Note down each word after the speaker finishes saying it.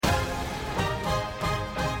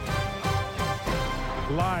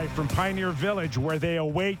Live from Pioneer Village, where they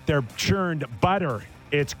await their churned butter,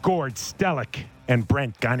 it's Gord Stellick and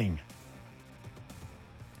Brent Gunning.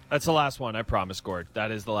 That's the last one, I promise, Gord.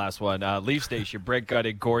 That is the last one. Leaf Station, Brent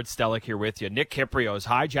Gunning, Gord Stellick here with you. Nick Kiprio is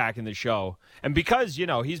hijacking the show. And because,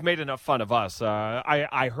 he's made enough fun of us,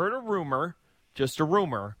 I heard a rumor, just a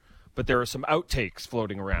rumor, but there are some outtakes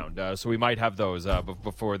floating around, so we might have those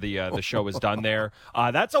before the show is done there.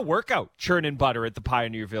 That's a workout, churning butter at the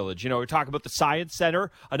Pioneer Village. We talk about the Science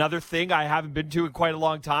Center, another thing I haven't been to in quite a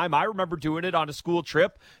long time. I remember doing it on a school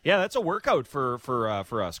trip. Yeah, that's a workout for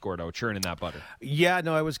us, Gordo, churning that butter. Yeah,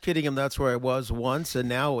 no, I was kidding him. That's where I was once, and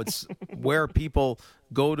now it's where people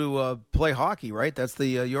go to play hockey, right? That's the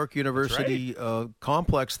York University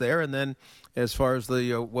complex there, and then as far as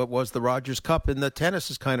the what was the Rogers Cup, and the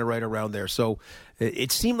tennis is kind of right around there. So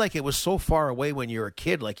it seemed like it was so far away when you were a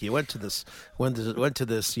kid, like you went to this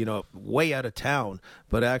way out of town,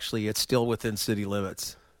 but actually it's still within city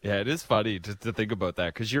limits. Yeah, it is funny to think about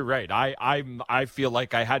that, because you're right. I feel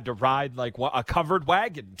like I had to ride like a covered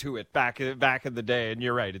wagon to it back in the day, and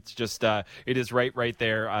you're right. It's just it is right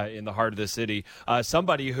there in the heart of the city.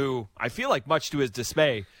 Somebody who I feel like, much to his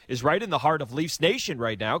dismay, is right in the heart of Leafs Nation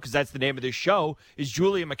right now, because that's the name of this show, is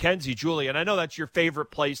Julia McKenzie. Julia, and I know that's your favorite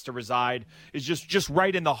place to reside, is just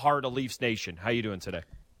right in the heart of Leafs Nation. How you doing today?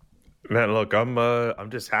 Man, look, I'm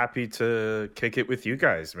just happy to kick it with you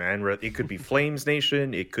guys, man. It could be Flames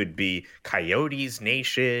Nation, it could be Coyotes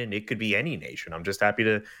Nation, it could be any nation. I'm just happy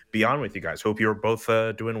to be on with you guys. Hope you're both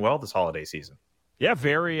doing well this holiday season. Yeah,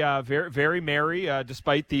 very merry,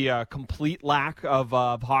 despite the complete lack of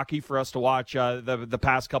hockey for us to watch the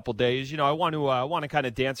past couple days. I want to kind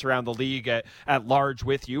of dance around the league at large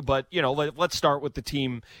with you, but let's start with the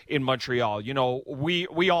team in Montreal.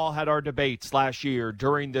 We all had our debates last year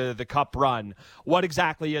during the Cup run. What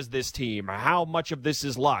exactly is this team? How much of this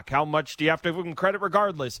is luck? How much do you have to give them credit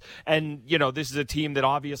regardless? And this is a team that,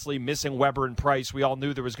 obviously, missing Weber and Price, we all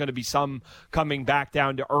knew there was going to be some coming back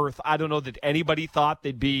down to earth. I don't know that anybody thought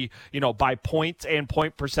they'd be, by points and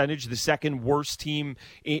point percentage, the second worst team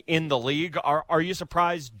in the league. Are you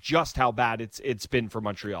surprised just how bad it's been for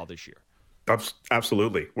Montreal this year?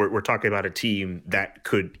 Absolutely. We're talking about a team that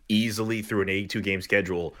could easily, through an 82-game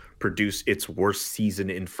schedule, produce its worst season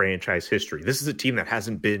in franchise history. This is a team that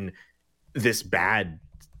hasn't been this bad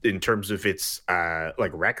in terms of its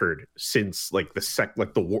record since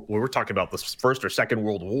we're talking about the First or Second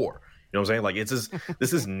World War. You know what I'm saying?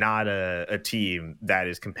 This is not a team that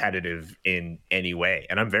is competitive in any way.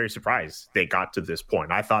 And I'm very surprised they got to this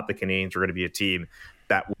point. I thought the Canadiens were going to be a team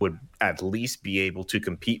that would at least be able to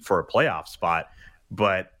compete for a playoff spot.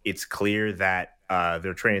 But it's clear that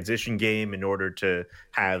their transition game, in order to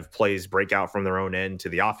have plays break out from their own end to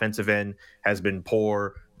the offensive end, has been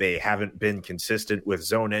poor. They haven't been consistent with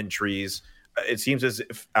zone entries. It seems as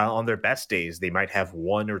if on their best days, they might have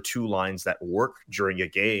one or two lines that work during a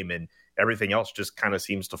game, and everything else just kind of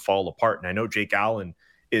seems to fall apart. And I know Jake Allen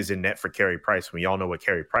is in net for Carey Price. We all know what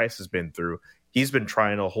Carey Price has been through. He's been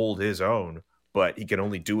trying to hold his own, but he can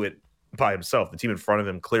only do it by himself. The team in front of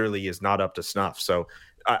him clearly is not up to snuff. So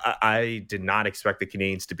I did not expect the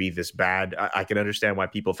Canadiens to be this bad. I can understand why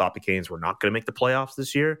people thought the Canadiens were not going to make the playoffs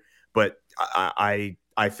this year, but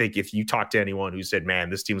I think if you talk to anyone who said, man,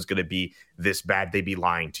 this team is going to be this bad, they'd be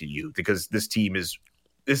lying to you, because this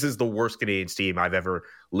is the worst Canadiens team I've ever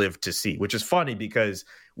lived to see, which is funny because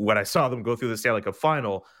when I saw them go through the Stanley Cup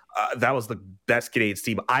final, that was the best Canadiens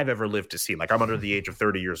team I've ever lived to see. Like, I'm under the age of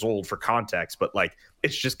 30 years old for context, but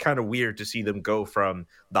it's just kind of weird to see them go from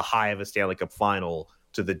the high of a Stanley Cup final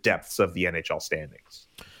to the depths of the NHL standings.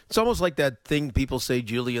 It's almost like that thing people say,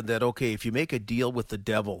 Julian, that, okay, if you make a deal with the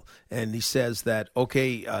devil and he says that,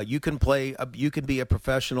 okay, you can be a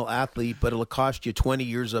professional athlete, but it'll cost you 20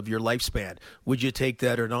 years of your lifespan. Would you take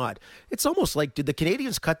that or not? It's almost like, did the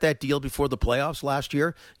Canadiens cut that deal before the playoffs last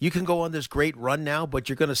year? You can go on this great run now, but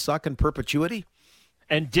you're going to suck in perpetuity?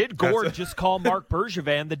 And did Gord just call Marc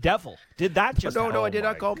Bergevin the devil? Did that just happen? No, I did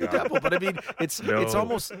not call him the devil, but I mean, it's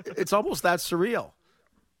almost that surreal.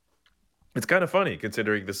 It's kind of funny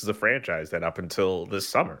considering this is a franchise that up until this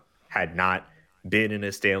summer had not been in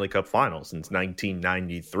a Stanley Cup final since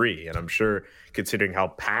 1993. And I'm sure, considering how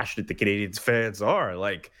passionate the Canadiens fans are,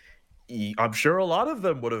 I'm sure a lot of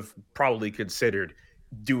them would have probably considered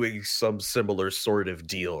doing some similar sort of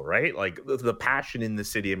deal, right? Like the passion in the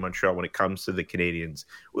city of Montreal when it comes to the Canadiens,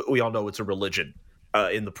 we all know it's a religion.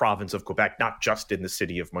 In the province of Quebec, not just in the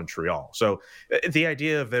city of Montreal. So the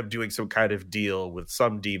idea of them doing some kind of deal with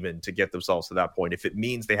some demon to get themselves to that point, if it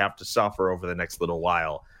means they have to suffer over the next little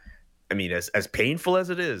while, I mean, as painful as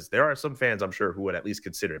it is, there are some fans, I'm sure, who would at least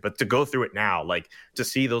consider it. But to go through it now, to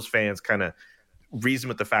see those fans kind of reason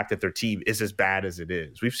with the fact that their team is as bad as it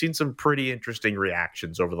is. We've seen some pretty interesting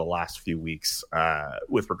reactions over the last few weeks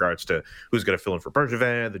with regards to who's going to fill in for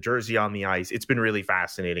Bergevin, the jersey on the ice. It's been really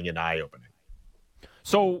fascinating and eye-opening.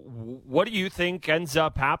 So what do you think ends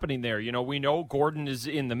up happening there? You know, we know Gordon is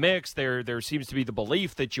in the mix. There seems to be the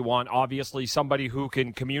belief that you want, obviously, somebody who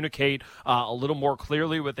can communicate a little more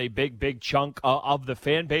clearly with a big chunk of the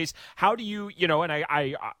fan base. How do you, and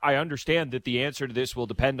I understand that the answer to this will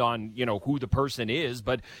depend on, who the person is,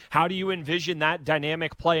 but how do you envision that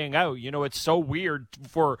dynamic playing out? It's so weird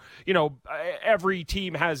for, every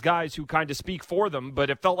team has guys who kind of speak for them, but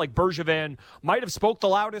it felt like Bergevin might have spoke the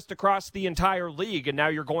loudest across the entire league. And now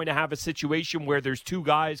you're going to have a situation where there's two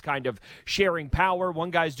guys kind of sharing power. One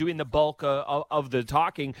guy's doing the bulk of the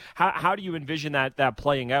talking. How do you envision that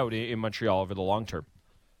playing out in Montreal over the long term?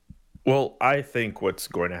 Well, I think what's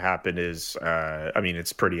going to happen is,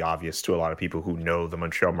 it's pretty obvious to a lot of people who know the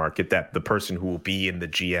Montreal market that the person who will be in the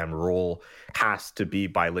GM role has to be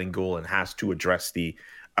bilingual and has to address the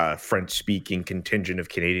French-speaking contingent of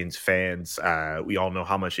Canadians fans. We all know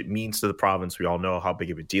how much it means to the province. We all know how big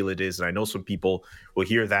of a deal it is. And I know some people will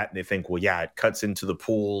hear that and they think, well, yeah, it cuts into the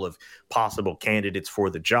pool of possible candidates for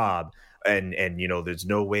the job. And there's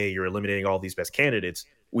no way you're eliminating all these best candidates.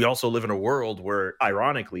 We also live in a world where,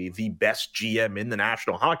 ironically, the best GM in the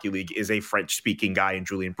National Hockey League is a French-speaking guy in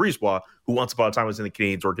Julien Brisebois, who once upon a time was in the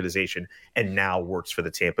Canadiens organization and now works for the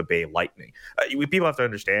Tampa Bay Lightning. People have to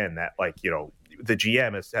understand that, the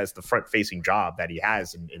GM has the front-facing job that he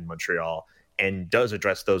has in Montreal and does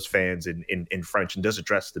address those fans in French and does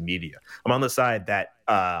address the media. I'm on the side that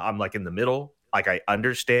I'm in the middle. I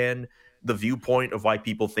understand the viewpoint of why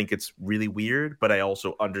people think it's really weird, but I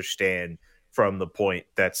also understand from the point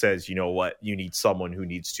that says, you need someone who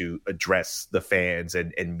needs to address the fans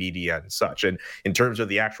and media and such. And in terms of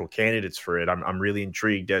the actual candidates for it, I'm really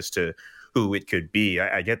intrigued as to who it could be.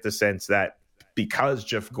 I get the sense that because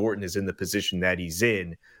Jeff Gorton is in the position that he's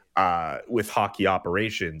in with hockey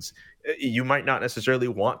operations, you might not necessarily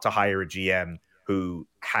want to hire a GM who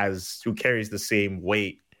carries the same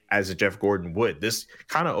weight as a Jeff Gorton would. This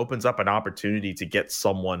kind of opens up an opportunity to get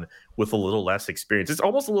someone with a little less experience. It's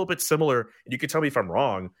almost a little bit similar, and you can tell me if I'm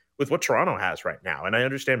wrong, with what Toronto has right now. And I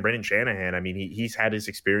understand Brendan Shanahan. He's had his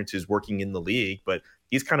experiences working in the league, but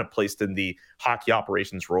he's kind of placed in the hockey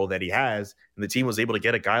operations role that he has. And the team was able to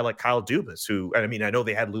get a guy like Kyle Dubas, who, I know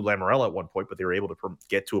they had Lou Lamoriello at one point, but they were able to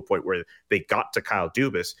get to a point where they got to Kyle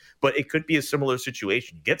Dubas. But it could be a similar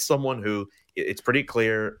situation. You get someone who, it's pretty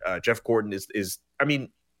clear, Jeff Gorton is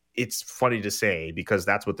it's funny to say because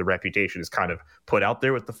that's what the reputation is kind of put out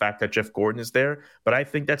there with the fact that Jeff Gorton is there. But I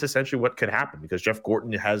think that's essentially what could happen because Jeff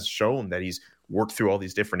Gorton has shown that he's worked through all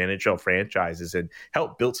these different NHL franchises and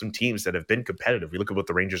helped build some teams that have been competitive. We look at what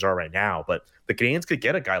the Rangers are right now, but the Canadiens could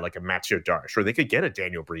get a guy like a Mathieu Darche, or they could get a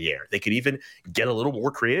Daniel Briere. They could even get a little more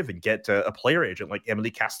creative and get a player agent like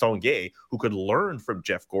Emily Castonguay, who could learn from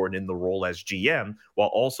Jeff Gorton in the role as GM while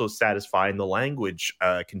also satisfying the language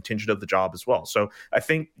contingent of the job as well. So I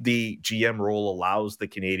think the GM role allows the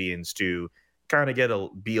Canadiens to kind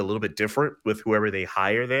of be a little bit different with whoever they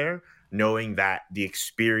hire there, knowing that the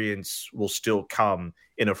experience will still come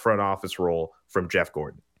in a front office role from Jeff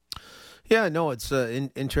Gorton. Yeah, no, it's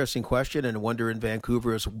an interesting question, and I wonder in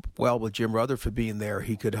Vancouver as well with Jim Rutherford being there,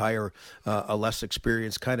 he could hire a less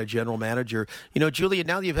experienced kind of general manager. Julian,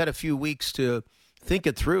 now that you've had a few weeks to think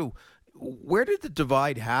it through, where did the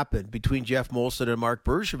divide happen between Jeff Molson and Marc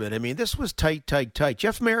Bergevin? This was tight.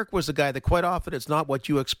 Jeff Marek was the guy that quite often it's not what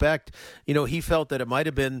you expect. He felt that it might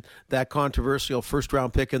have been that controversial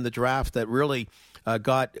first-round pick in the draft that really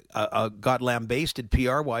got lambasted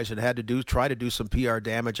PR-wise and had to try to do some PR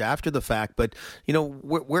damage after the fact. But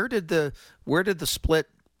where did the split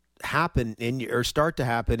happen or start to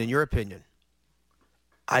happen in your opinion?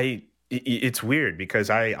 It's weird because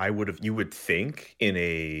you would think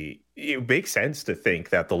it makes sense to think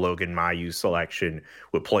that the Logan Mailloux selection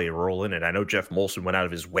would play a role in it. I know Jeff Molson went out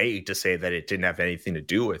of his way to say that it didn't have anything to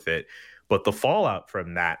do with it, but the fallout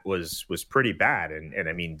from that was pretty bad. And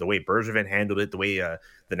the way Bergevin handled it, the way the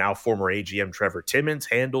now former AGM Trevor Timmons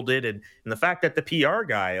handled it, and the fact that the PR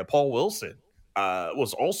guy, Paul Wilson,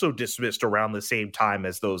 was also dismissed around the same time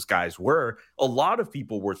as those guys were. A lot of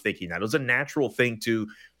people were thinking that it was a natural thing to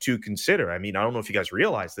consider. I don't know if you guys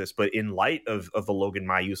realize this, but in light of the Logan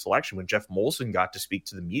Mailloux selection, when Jeff Molson got to speak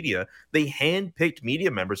to the media, they handpicked media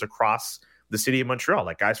members across the city of Montreal.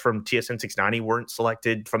 Like guys from TSN 690 weren't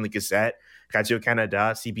selected from the Gazette, Radio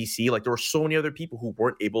Canada, CBC. Like there were so many other people who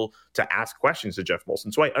weren't able to ask questions to Jeff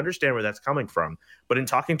Molson. So I understand where that's coming from. But in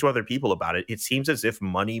talking to other people about it, it seems as if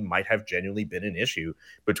money might have genuinely been an issue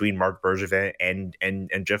between Marc Bergevin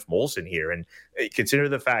and Jeff Molson here. And consider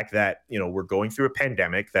the fact that, we're going through a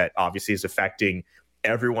pandemic that obviously is affecting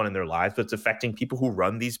everyone in their lives, but it's affecting people who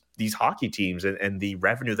run these hockey teams and the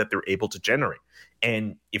revenue that they're able to generate.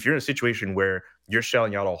 And if you're in a situation where you're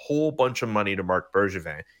shelling out a whole bunch of money to Marc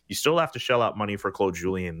Bergevin, you still have to shell out money for Claude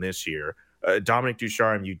Julien this year. Dominic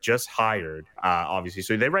Ducharme, you just hired, obviously.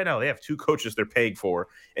 So right now they have two coaches they're paying for.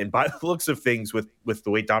 And by the looks of things, with the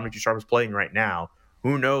way Dominic Ducharme is playing right now,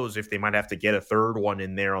 who knows if they might have to get a third one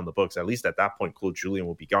in there on the books. At least at that point, Claude Julien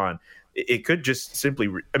will be gone. It could just simply,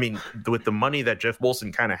 with the money that Jeff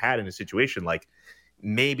Molson kind of had in a situation, like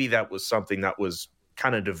maybe that was something that was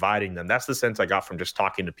kind of dividing them. That's the sense I got from just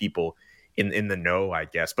talking to people in the know, I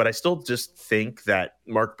guess. But I still just think that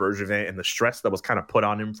Marc Bergevin and the stress that was kind of put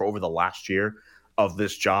on him for over the last year of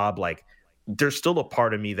this job, like there's still a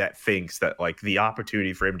part of me that thinks that like the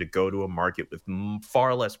opportunity for him to go to a market with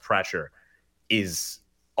far less pressure is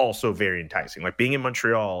also very enticing. Like being in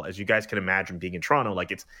Montreal, as you guys can imagine, being in Toronto, like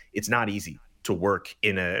it's not easy to work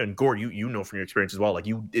and Gord, you know from your experience as well, like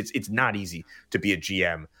it's not easy to be a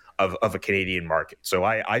GM of a Canadian market. So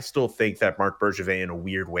I still think that Marc Bergevin in a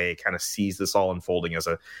weird way kind of sees this all unfolding as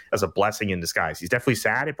a blessing in disguise. He's definitely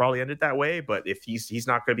sad it probably ended that way, but if he's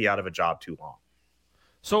not going to be out of a job too long.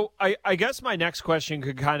 So I guess my next question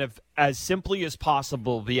could kind of, as simply as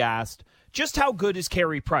possible, be asked, just how good is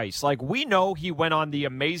Carey Price? Like, we know he went on the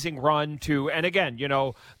amazing run and again,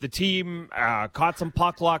 the team caught some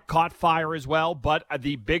puck luck, caught fire as well, but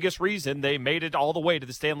the biggest reason they made it all the way to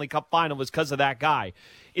the Stanley Cup final was because of that guy.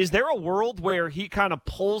 Is there a world where he kind of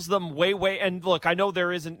pulls them way, and look, I know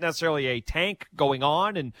there isn't necessarily a tank going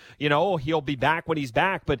on and, he'll be back when he's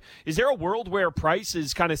back, but is there a world where Price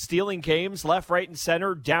is kind of stealing games left, right, and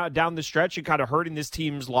center down the stretch and kind of hurting this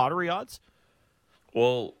team's lottery odds?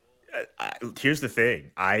 Well, here's the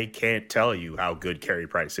thing. I can't tell you how good Carey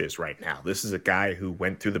Price is right now. This is a guy who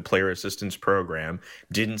went through the player assistance program,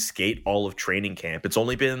 didn't skate all of training camp. It's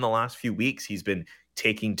only been in the last few weeks he's been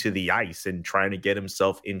taking to the ice and trying to get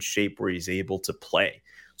himself in shape where he's able to play.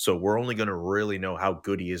 So we're only going to really know how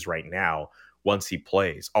good he is right now once he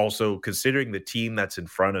plays. Also, considering the team that's in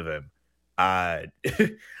front of him,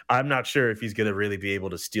 I'm not sure if he's going to really be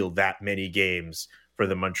able to steal that many games for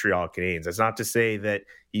the Montreal Canadiens. That's not to say that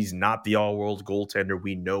he's not the all-world goaltender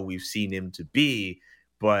we know we've seen him to be,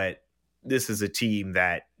 but this is a team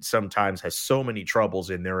that sometimes has so many troubles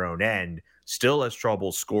in their own end, still has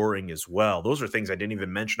trouble scoring as well. Those are things I didn't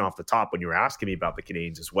even mention off the top when you were asking me about the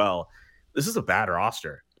Canadiens as well. This is a bad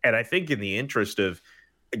roster. And I think in the interest of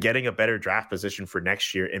getting a better draft position for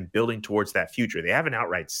next year and building towards that future, they haven't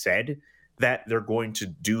outright said that they're going to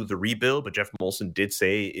do the rebuild, but Jeff Molson did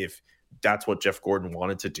say if that's what Jeff Gordon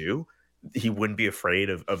wanted to do, he wouldn't be afraid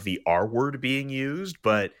of the R word being used.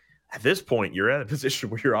 But at this point, you're at a position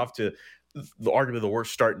where you're off to the arguably the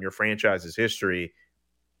worst start in your franchise's history.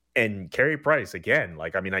 And Carey Price, again,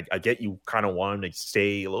 I get you kind of want him to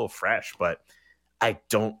stay a little fresh, but I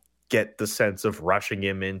don't get the sense of rushing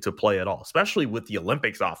him into play at all, especially with the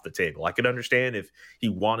Olympics off the table. I could understand if he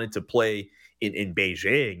wanted to play in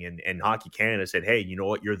Beijing and Hockey Canada said, hey, you know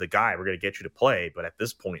what, you're the guy, we're going to get you to play. But at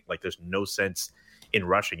this point, there's no sense in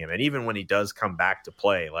rushing him. And even when he does come back to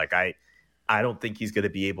play, I don't think he's going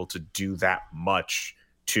to be able to do that much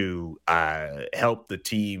to help the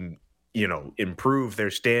team, improve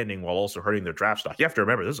their standing while also hurting their draft stock. You have to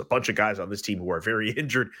remember, there's a bunch of guys on this team who are very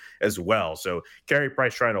injured as well. So Carey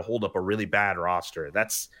Price trying to hold up a really bad roster,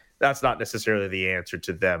 that's not necessarily the answer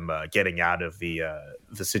to them getting out of the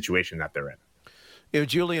situation that they're in.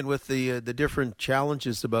 Julian, with the different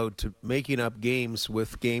challenges about making up games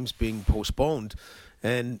with games being postponed,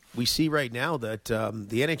 and we see right now that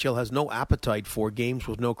the NHL has no appetite for games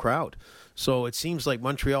with no crowd. So it seems like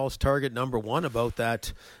Montreal's target number one about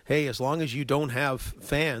that. Hey, as long as you don't have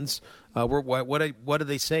fans, what are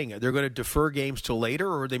they saying? They're going to defer games till later,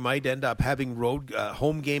 or they might end up having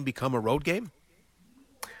home game become a road game?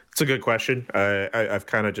 It's a good question. I've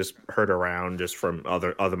kind of just heard around just from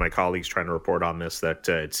other my colleagues trying to report on this that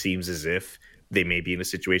it seems as if they may be in a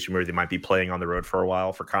situation where they might be playing on the road for a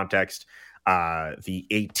while. For context, the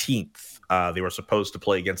 18th, they were supposed to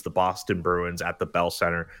play against the Boston Bruins at the Bell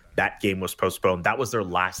Center. That game was postponed. That was their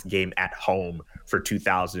last game at home for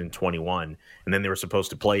 2021. And then they were supposed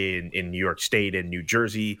to play in New York State and New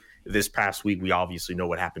Jersey this past week. We obviously know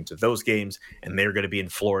what happened to those games, and they're going to be in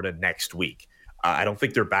Florida next week. I don't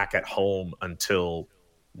think they're back at home until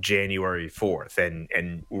January 4th.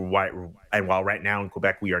 And while right now in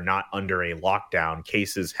Quebec we are not under a lockdown,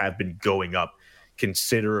 cases have been going up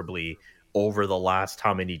considerably over the last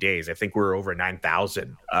how many days? I think we're over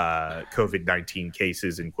 9,000 COVID-19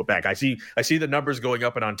 cases in Quebec. I see the numbers going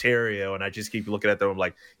up in Ontario, and I just keep looking at them. I'm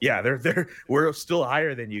like, yeah, we're still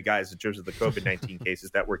higher than you guys in terms of the COVID-19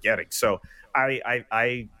 cases that we're getting. So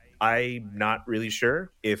I'm not really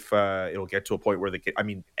sure if it'll get to a point where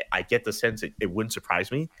I get the sense it wouldn't surprise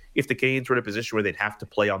me if the Canadiens were in a position where they'd have to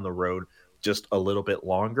play on the road just a little bit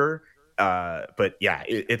longer. But yeah,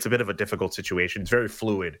 it's a bit of a difficult situation. It's very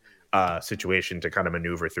fluid situation to kind of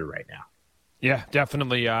maneuver through right now. Yeah,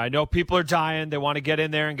 definitely. I know people are dying. They want to get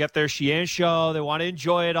in there and get their Chien show. They want to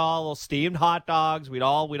enjoy it all. Little steamed hot dogs. We'd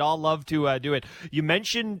all love to do it. You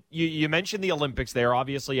mentioned the Olympics there.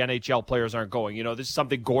 Obviously, NHL players aren't going. You know, this is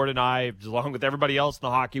something Gord and I, along with everybody else in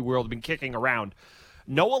the hockey world, have been kicking around.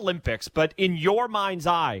 No Olympics, but in your mind's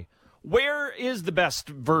eye, where is the best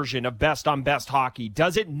version of best on best hockey?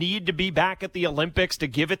 Does it need to be back at the Olympics to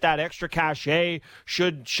give it that extra cachet?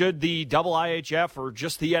 Should the IIHF or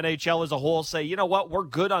just the NHL as a whole say, you know what, we're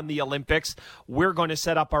good on the Olympics. We're going to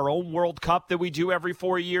set up our own World Cup that we do every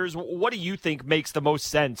 4 years. What do you think makes the most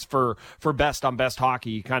sense for best on best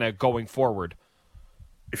hockey kind of going forward?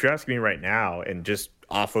 If you're asking me right now, and just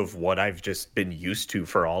off of what I've just been used to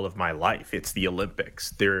for all of my life, it's the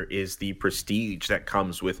Olympics. There is the prestige that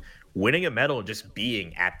comes with winning a medal and just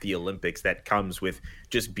being at the Olympics, that comes with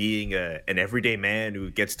just being an everyday man who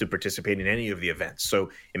gets to participate in any of the events. So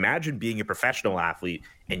imagine being a professional athlete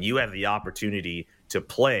and you have the opportunity to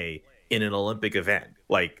play in an Olympic event.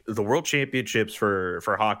 Like the World Championships for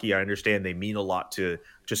hockey, I understand they mean a lot to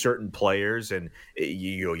certain players, and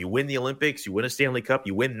you win the Olympics, you win a Stanley Cup,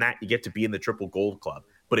 you win that, you get to be in the Triple Gold Club.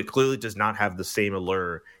 But it clearly does not have the same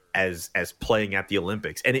allure as playing at the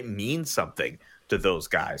Olympics, and it means something to those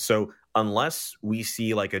guys. So unless we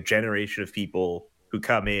see like a generation of people who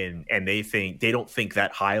come in and they don't think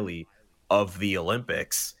that highly of the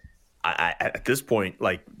Olympics, at this point,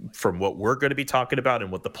 like from what we're going to be talking about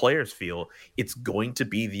and what the players feel, it's going to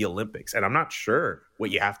be the Olympics. And I'm not sure what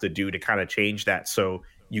you have to do to kind of change that. So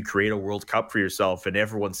you create a World Cup for yourself and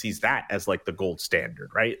everyone sees that as like the gold standard,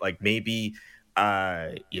 right? Like maybe,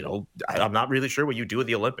 I'm not really sure what you do with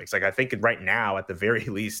the Olympics. Like I think right now, at the very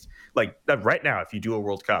least, like right now, if you do a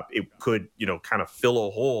World Cup, it could, kind of fill a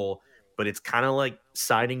hole. But it's kind of like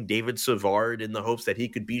signing David Savard in the hopes that he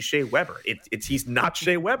could be Shea Weber. He's not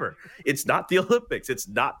Shea Weber. It's not the Olympics. It's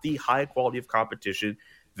not the high quality of competition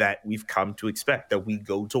that we've come to expect, that we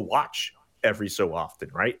go to watch every so often,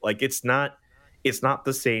 right? Like it's not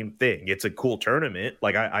the same thing. It's a cool tournament.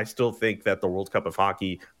 Like I still think that the World Cup of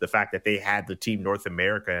Hockey, the fact that they had the Team North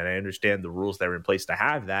America, and I understand the rules that were in place to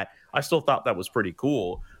have that, I still thought that was pretty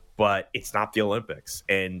cool, but it's not the Olympics.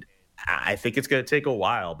 And I think it's going to take a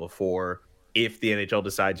while before, if the NHL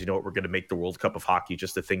decides, we're going to make the World Cup of Hockey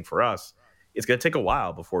just a thing for us, it's going to take a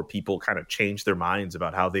while before people kind of change their minds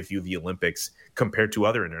about how they view the Olympics compared to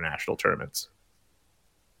other international tournaments.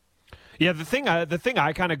 Yeah, the thing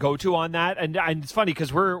I kind of go to on that, and it's funny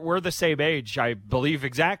because we're the same age, I believe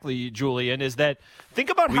exactly, Julian, is that think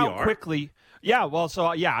about how quickly. Yeah, well,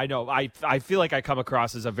 so, yeah, I know. I feel like I come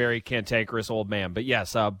across as a very cantankerous old man. But,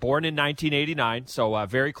 yes, born in 1989, so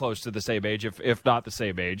very close to the same age, if not the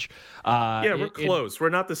same age. Yeah, we're close. We're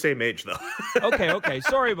not the same age, though. Okay.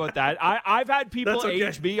 Sorry about that. I've had people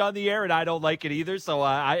age me on the air, and I don't like it either, so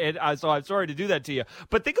I'm sorry to do that to you.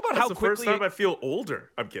 But think about how quickly... That's the first time I feel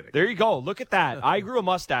older. I'm kidding. There you go. Look at that. I grew a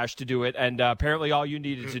mustache to do it, and apparently all you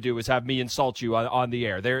needed to do was have me insult you on the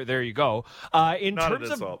air. There you go. Not an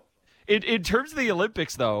insult. In terms of the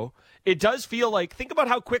Olympics, though, it does feel like, think about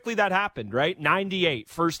how quickly that happened, right? 98,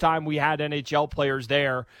 first time we had NHL players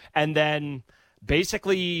there. And then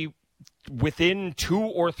basically within 2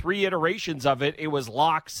 or 3 iterations of it, it was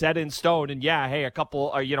locked, set in stone. And yeah, hey, a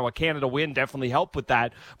Canada win definitely helped with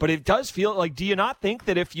that. But it does feel like, do you not think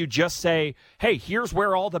that if you just say, hey, here's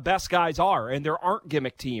where all the best guys are, and there aren't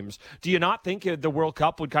gimmick teams, do you not think the World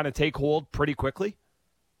Cup would kind of take hold pretty quickly?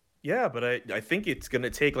 Yeah, but I think it's going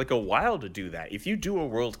to take like a while to do that. If you do a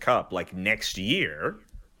World Cup like next year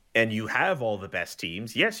and you have all the best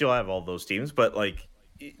teams, yes, you'll have all those teams, but like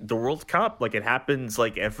the World Cup, like it happens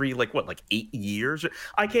like every 8 years?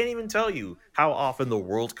 I can't even tell you how often the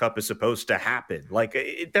World Cup is supposed to happen. Like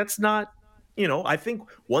that's not, I think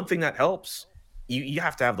one thing that helps, you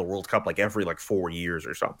have to have the World Cup like every 4 years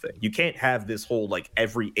or something. You can't have this whole like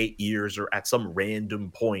every 8 years or at some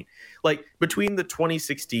random point. Like between the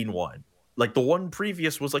 2016 one, like the one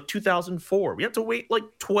previous was like 2004. We have to wait like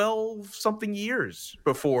 12 something years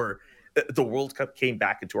before the World Cup came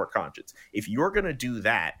back into our conscience. If you're going to do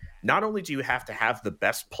that, not only do you have to have the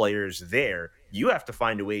best players there, you have to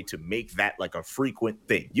find a way to make that like a frequent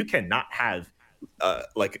thing. You cannot have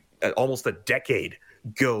almost a decade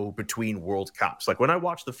go between World Cups. Like when I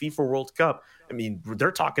watch the FIFA World Cup, I mean,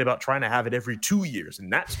 they're talking about trying to have it every 2 years,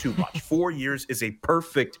 and that's too much. 4 years is a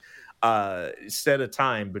perfect set of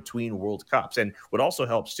time between World Cups. And what also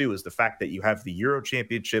helps too is the fact that you have the Euro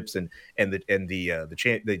Championships and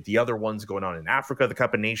the other ones going on in Africa, the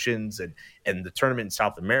Cup of Nations, and the tournament in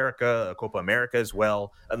South America, Copa America as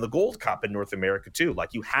well, and the Gold Cup in North America too.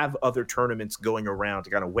 Like you have other tournaments going around to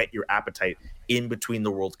kind of whet your appetite in between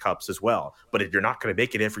the World Cups as well. But if you're not going to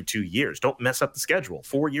make it every 2 years, don't mess up the schedule.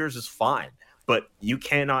 4 years is fine. But you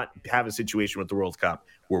cannot have a situation with the World Cup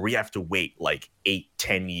where we have to wait like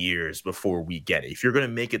 8-10 years before we get it. If you're going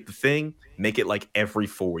to make it the thing, make it like every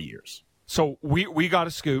 4 years. So we got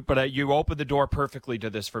a scoop, but you opened the door perfectly to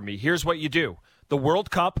this for me. Here's what you do. The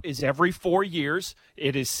World Cup is every 4 years.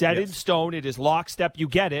 It is set in stone. It is lockstep. You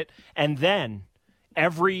get it. And then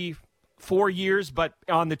every 4 years, but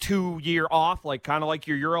on the 2 year off, like kind of like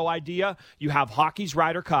your Euro idea, you have hockey's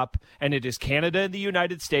Ryder Cup, and it is Canada and the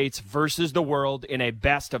United States versus the world in a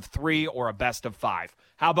best of 3 or a best of 5.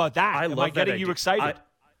 How about that? Am I getting you excited?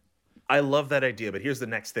 I love that idea, but here's the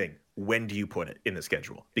next thing. When do you put it in the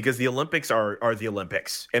schedule? Because the Olympics are the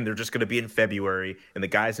Olympics, and they're just going to be in February, and the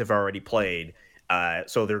guys have already played,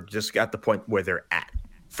 so they're just at the point where they're at.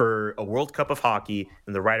 For a World Cup of hockey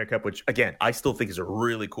and the Ryder Cup, which, again, I still think is a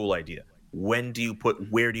really cool idea. Where do you put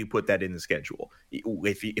that in the schedule?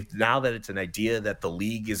 If now that it's an idea that the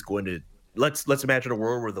league is going to, let's imagine a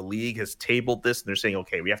world where the league has tabled this and they're saying,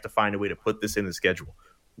 okay, we have to find a way to put this in the schedule.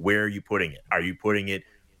 Where are you putting it? Are you putting it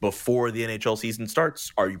before the NHL season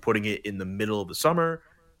starts? Are you putting it in the middle of the summer?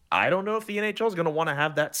 I don't know if the NHL is going to want to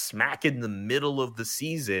have that smack in the middle of the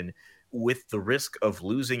season with the risk of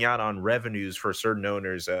losing out on revenues for certain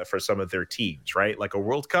owners for some of their teams, right? Like a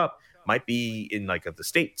World Cup might be in like the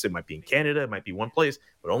States, it might be in Canada, it might be one place,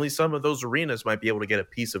 but only some of those arenas might be able to get a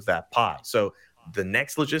piece of that pie. So the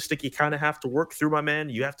next logistic you kind of have to work through, my man,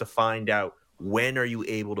 you have to find out when are you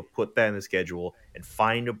able to put that in the schedule and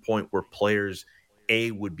find a point where players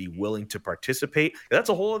would be willing to participate. That's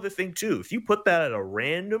a whole other thing too. If you put that at a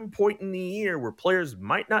random point in the year where players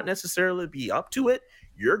might not necessarily be up to it,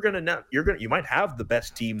 you might have the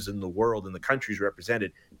best teams in the world and the countries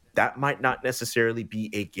represented. That might not necessarily be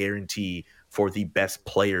a guarantee for the best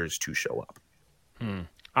players to show up.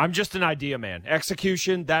 I'm just an idea man.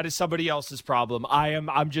 Execution, that is somebody else's problem.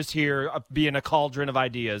 I'm just here being a cauldron of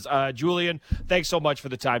ideas. Julian, thanks so much for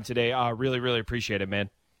the time today. Really, really appreciate it, man.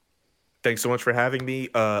 Thanks so much for having me.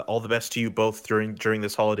 All the best to you both during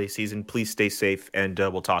this holiday season. Please stay safe, and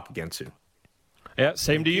we'll talk again soon. Yeah,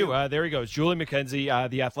 same to you. There he goes. Julian McKenzie,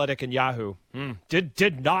 The Athletic and Yahoo.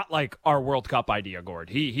 Did not like our World Cup idea,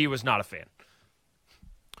 Gord. He was not a fan.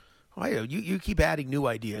 Oh, you keep adding new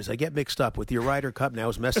ideas. I get mixed up with your Ryder Cup now.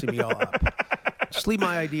 It's messing me all up. Just leave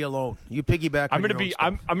my idea alone. You piggyback. I'm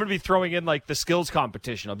gonna be throwing in like the skills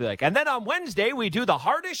competition. I'll be like, and then on Wednesday we do the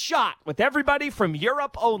hardest shot with everybody from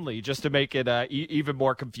Europe only, just to make it even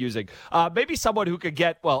more confusing. Maybe someone who could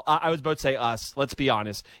get. Well, I was about to say us. Let's be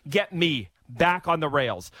honest. Get me back on the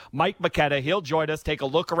rails. Mike McKenna, he'll join us, take a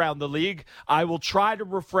look around the league. I will try to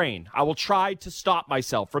refrain. I will try to stop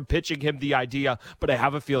myself from pitching him the idea, but I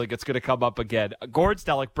have a feeling it's going to come up again. Gord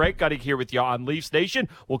Stellick, Brent Gunning here with you on Leafs Nation.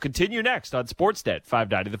 We'll continue next on Sportsnet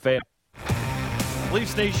 590 The Fan.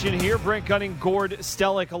 Leafs Nation here. Brent Gunning, Gord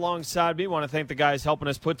Stellick alongside me. Want to thank the guys helping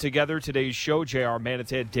us put together today's show. JR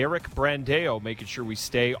Manitan, Derek Brandeo, making sure we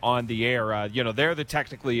stay on the air. They're the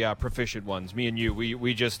technically proficient ones. Me and you,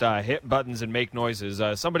 we just hit buttons and make noises.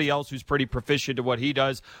 Somebody else who's pretty proficient at what he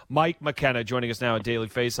does, Mike McKenna, joining us now at Daily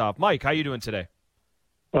Faceoff. Mike, how you doing today?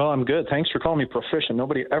 Well, I'm good. Thanks for calling me proficient.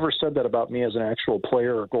 Nobody ever said that about me as an actual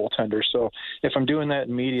player or goaltender. So if I'm doing that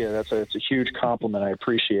in media, it's a huge compliment. I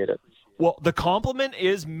appreciate it. Well, the compliment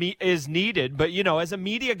is needed, but, as a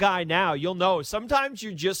media guy now, you'll know sometimes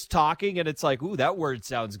you're just talking and it's like, ooh, that word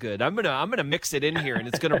sounds good. I'm gonna mix it in here and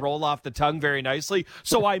it's going to roll off the tongue very nicely.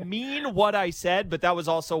 So I mean what I said, but that was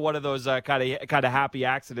also one of those kind of happy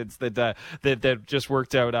accidents that just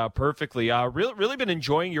worked out perfectly. Really been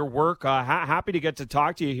enjoying your work. Happy to get to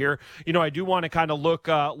talk to you here. I do want to kind of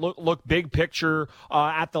look big picture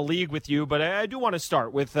at the league with you, but I do want to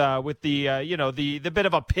start with the bit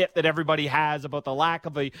of a pit that everybody has about the lack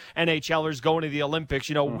of the NHLers going to the Olympics.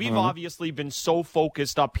 We've obviously been so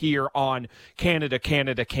focused up here on Canada.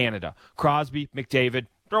 Crosby, McDavid,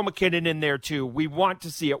 throw McKinnon in there too. We want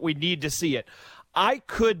to see it. We need to see it. I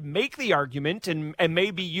could make the argument, and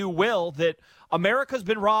maybe you will, that America's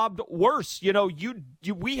been robbed worse. You know,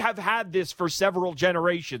 we have had this for several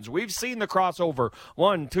generations. We've seen the crossover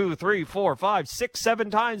 1, 2, 3, 4, 5, 6, 7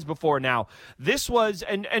 times before now. This was,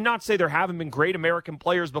 and not to say there haven't been great American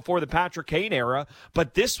players before the Patrick Kane era,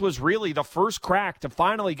 but this was really the first crack to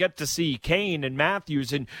finally get to see Kane and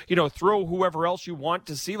Matthews and, you know, throw whoever else you want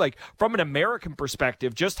to see. Like, from an American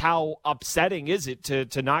perspective, just how upsetting is it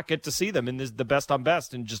to not get to see them in the best on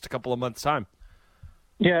best in just a couple of months' time?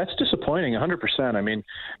 Yeah, it's disappointing, 100%. I mean,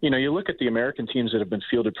 you know, you look at the American teams that have been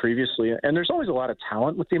fielded previously, and there's always a lot of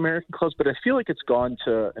talent with the American clubs, but I feel like it's gone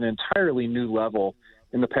to an entirely new level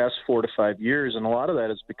in the past 4 to 5 years, and a lot of that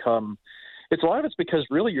has become – a lot of it's because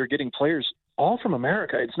really you're getting players all from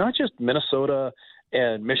America. It's not just Minnesota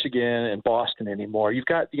and Michigan and Boston anymore. You've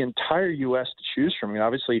got the entire U.S. to choose from. I mean,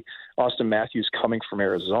 obviously, Austin Matthews coming from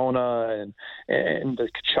Arizona and the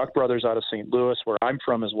Kachuk brothers out of St. Louis, where I'm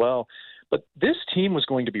from as well. But this team was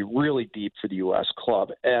going to be really deep for the U.S.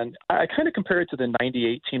 club. And I kind of compare it to the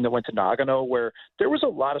 98 team that went to Nagano, where there was a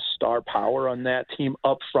lot of star power on that team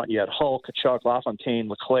up front. You had Hull, Kachuk, LaFontaine,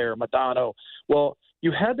 LeClaire, Modano. Well,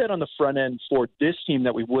 you had that on the front end for this team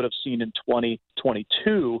that we would have seen in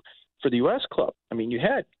 2022 for the U.S. club. I mean, you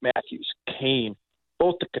had Matthews, Kane,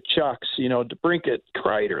 both the Kachucks, you know, DeBrincat,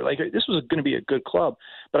 Kreider. Like, this was going to be a good club.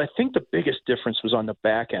 But I think the biggest difference was on the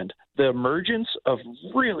back end. The emergence of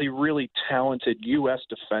really, really talented U.S.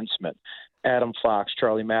 defensemen, Adam Fox,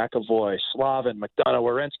 Charlie McAvoy, Slavin, McDonough,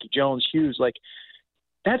 Werenski, Jones, Hughes. Like,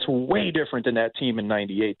 that's way different than that team in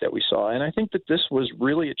 98 that we saw. And I think that this was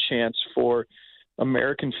really a chance for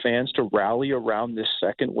American fans to rally around this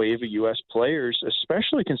second wave of U.S. players,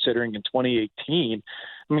 especially considering in 2018,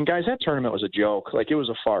 I mean, guys, that tournament was a joke. Like, it was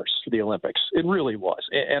a farce for the Olympics. It really was.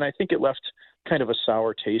 And I think it left kind of a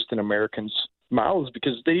sour taste in Americans' mouths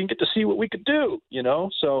because they didn't get to see what we could do, you know?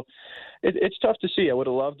 So it's tough to see. I would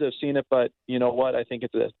have loved to have seen it, but you know what? I think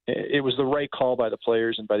it was the right call by the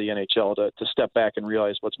players and by the NHL to step back and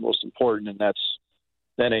realize what's most important, and that's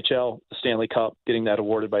the NHL, the Stanley Cup, getting that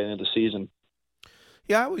awarded by the end of the season.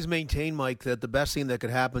 Yeah, I always maintain, Mike, that the best thing that could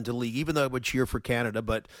happen to the league, even though I would cheer for Canada,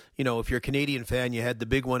 but, you know, if you're a Canadian fan, you had the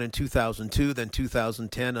big one in 2002, then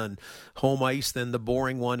 2010 on home ice, then the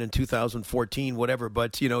boring one in 2014, whatever.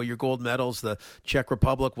 But, you know, your gold medals, the Czech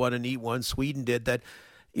Republic won and won, Sweden did that.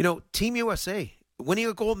 You know, Team USA winning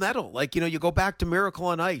a gold medal, like, you know, you go back to Miracle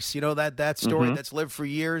on Ice, you know, that story that's lived for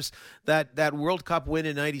years. That World Cup win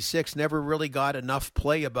in '96 never really got enough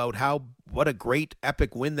play about what a great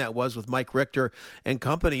epic win that was with Mike Richter and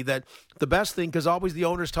company. That the best thing, because always the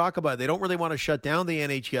owners talk about it, they don't really want to shut down the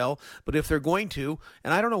NHL, but if they're going to,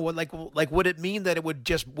 and I don't know what, like would it mean that it would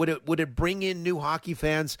just would it bring in new hockey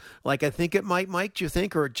fans? Like, I think it might, Mike. Do you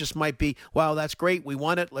think, or it just might be, wow, that's great, we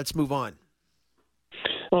won it, let's move on?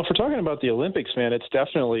 Well, if we're talking about the Olympics, man,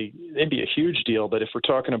 it'd be a huge deal. But if we're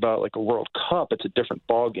talking about like a World Cup, it's a different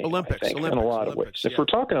ballgame, I think, in a lot of ways. If we're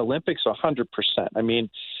talking Olympics, 100%. I mean,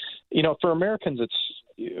 you know, for Americans,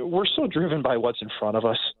 we're so driven by what's in front of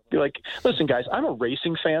us. Like, listen, guys, I'm a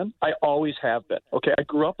racing fan. I always have been. Okay, I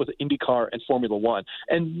grew up with IndyCar and Formula One,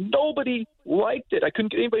 and nobody liked it. I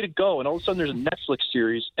couldn't get anybody to go, and all of a sudden there's a Netflix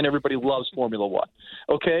series, and everybody loves Formula One.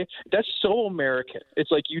 Okay, that's so American.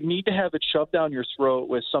 It's like you need to have it shoved down your throat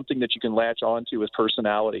with something that you can latch onto with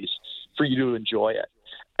personalities for you to enjoy it.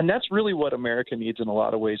 And that's really what America needs in a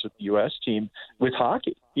lot of ways with the U.S. team with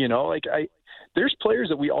hockey. You know, like there's players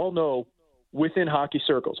that we all know within hockey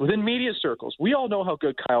circles, within media circles. We all know how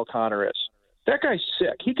good Kyle Connor is. That guy's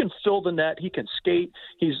sick. He can fill the net. He can skate.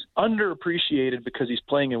 He's underappreciated because he's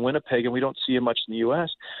playing in Winnipeg and we don't see him much in the U.S.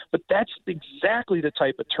 But that's exactly the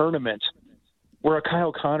type of tournament where a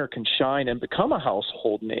Kyle Connor can shine and become a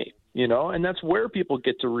household name, you know? And that's where people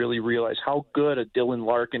get to really realize how good a Dylan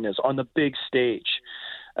Larkin is on the big stage.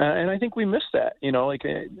 And I think we miss that, you know, like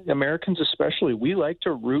Americans especially. We like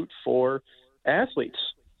to root for athletes,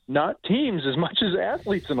 not teams as much as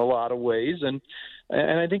athletes in a lot of ways. And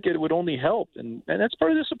I think it would only help. And that's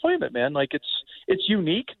part of the disappointment, man. Like it's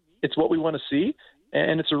unique. It's what we want to see.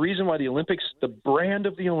 And it's a reason why the Olympics, the brand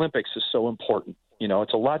of the Olympics is so important. You know,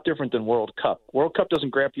 it's a lot different than World Cup. World Cup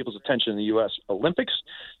doesn't grab people's attention in the U.S. Olympics,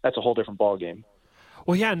 that's a whole different ballgame.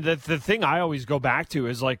 Well, yeah, and the thing I always go back to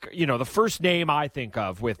is, like, you know, the first name I think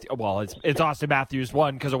of it's Austin Matthews,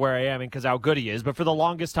 one, because of where I am and because how good he is, but for the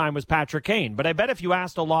longest time was Patrick Kane. But I bet if you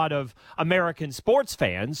asked a lot of American sports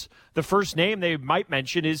fans, the first name they might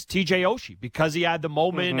mention is TJ Oshie, because he had the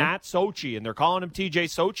moment at Sochi, and they're calling him TJ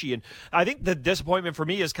Sochi. And I think the disappointment for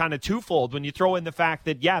me is kind of twofold when you throw in the fact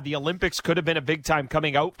that, yeah, the Olympics could have been a big-time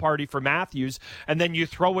coming-out party for Matthews, and then you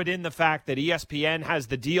throw it in the fact that ESPN has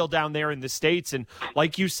the deal down there in the States, and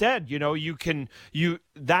like you said,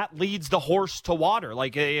 that leads the horse to water.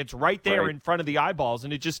 Like, it's right there in front of the eyeballs.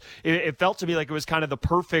 And it felt to me like it was kind of the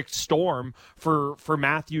perfect storm for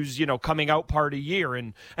Matthews, coming out part of year.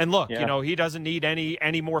 And look, he doesn't need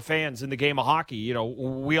any more fans in the game of hockey.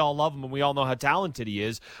 We all love him and we all know how talented he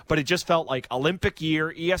is, but it just felt like Olympic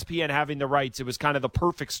year, ESPN having the rights. It was kind of the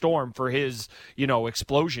perfect storm for his,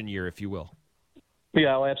 explosion year, if you will.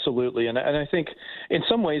 Yeah, absolutely. And I think in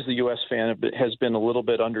some ways the U.S. fan has been a little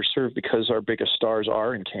bit underserved because our biggest stars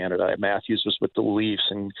are in Canada. Matthews was with the Leafs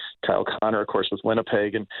and Kyle Connor, of course, with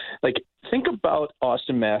Winnipeg. And, think about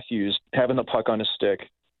Austin Matthews having the puck on his stick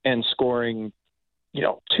and scoring,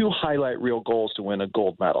 2 highlight reel goals to win a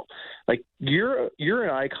gold medal. You're an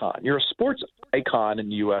icon. You're a sports icon in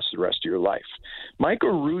the U.S. the rest of your life. Mike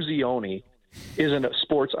Eruzione isn't a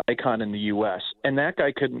sports icon in the U.S., and that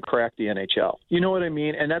guy couldn't crack the NHL. You know what I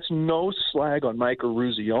mean? And that's no slag on Mike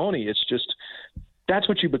Eruzione. It's just that's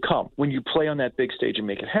what you become when you play on that big stage and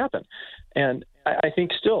make it happen. And I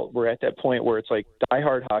think still we're at that point where it's like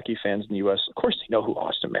diehard hockey fans in the U.S., of course they know who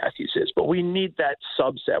Austin Matthews is, but we need that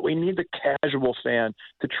subset. We need the casual fan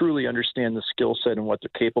to truly understand the skill set and what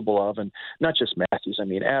they're capable of, and not just Matthews. I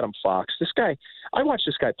mean, Adam Fox. This guy, I watch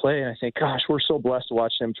this guy play, and I think, gosh, we're so blessed to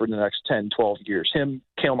watch him for the next 10, 12 years. Him,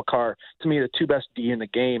 Cale Makar, to me, the 2 best D in the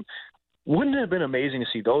game. Wouldn't it have been amazing to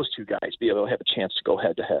see those 2 guys be able to have a chance to go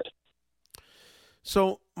head-to-head?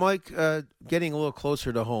 So, Mike, getting a little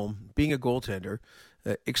closer to home, being a goaltender,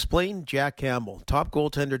 explain Jack Campbell, top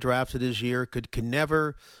goaltender drafted this year, can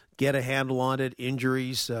never get a handle on it,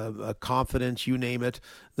 injuries, confidence, you name it,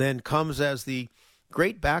 then comes as the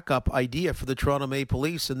great backup idea for the Toronto Maple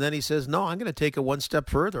Leafs, and then he says, no, I'm going to take it one step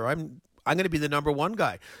further. I'm going to be the number 1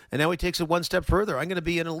 guy. And now he takes it one step further. I'm going to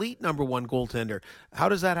be an elite number 1 goaltender. How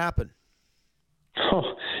does that happen? Oh,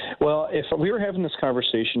 well, if we were having this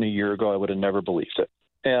conversation a year ago, I would have never believed it.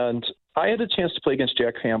 And I had a chance to play against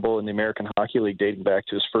Jack Campbell in the American Hockey League dating back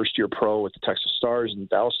to his first year pro with the Texas Stars and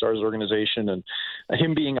Dallas Stars organization, and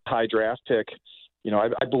him being a high draft pick,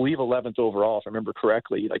 I believe 11th overall, if I remember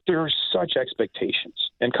correctly. There are such expectations.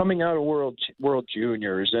 And coming out of World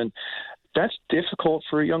Juniors, and that's difficult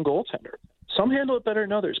for a young goaltender. Some handle it better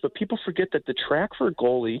than others, but people forget that the track for a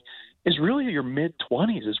goalie is really your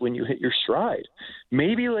mid-20s is when you hit your stride.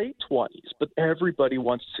 Maybe late 20s, but everybody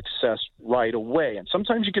wants success right away. And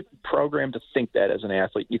sometimes you get programmed to think that as an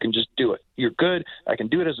athlete. You can just do it. You're good. I can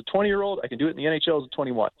do it as a 20-year-old. I can do it in the NHL as a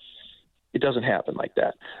 21. It doesn't happen like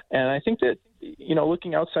that. And I think that,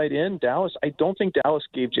 looking outside in, Dallas, I don't think Dallas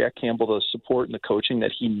gave Jack Campbell the support and the coaching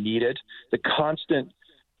that he needed, the constant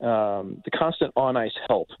on-ice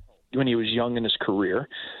help when he was young in his career.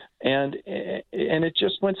 And it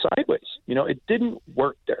just went sideways. It didn't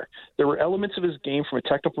work there. There were elements of his game from a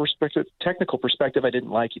technical perspective I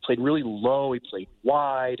didn't like. He played really low. He played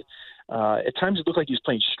wide. At times it looked like he was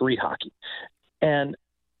playing street hockey. And,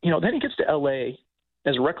 then he gets to L.A.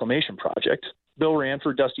 as a reclamation project. Bill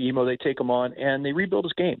Ranford, Dusty Emo, they take him on, and they rebuild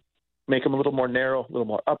his game, make him a little more narrow, a little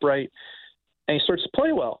more upright, and he starts to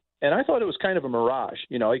play well. And I thought it was kind of a mirage.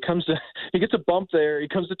 He gets a bump there. He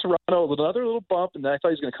comes to Toronto, another little bump, and then I thought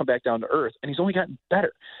he was going to come back down to earth. And he's only gotten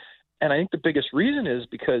better. And I think the biggest reason is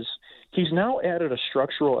because he's now added a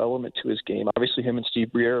structural element to his game. Obviously, him and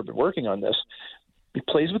Steve Briere have been working on this. He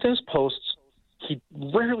plays within his posts. He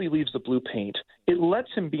rarely leaves the blue paint. It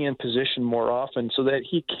lets him be in position more often so that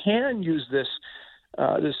he can use this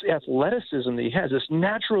athleticism that he has, this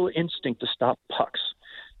natural instinct to stop pucks.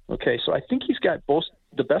 Okay, so I think he's got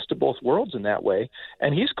the best of both worlds in that way,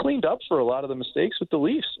 and he's cleaned up for a lot of the mistakes with the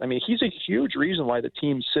Leafs. I mean, he's a huge reason why the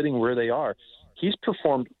team's sitting where they are. He's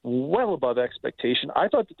performed well above expectation. I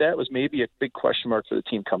thought that was maybe a big question mark for the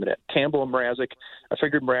team coming in. Campbell and Mrazek, I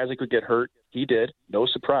figured Mrazek would get hurt. He did. No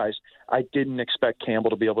surprise. I didn't expect Campbell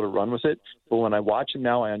to be able to run with it, but when I watch him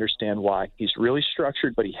now, I understand why. He's really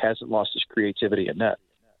structured, but he hasn't lost his creativity in net.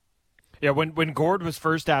 Yeah, when Gord was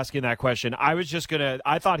first asking that question, I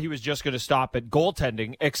thought he was just gonna stop at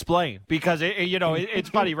goaltending. Explain, because it's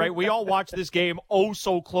funny, right? We all watch this game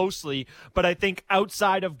so closely, but I think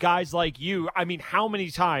outside of guys like you, I mean, how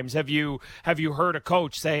many times have you heard a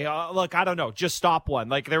coach say, "Look, I don't know, just stop one"?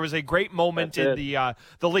 Like there was a great moment in the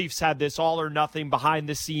Leafs had this all or nothing behind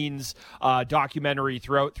the scenes documentary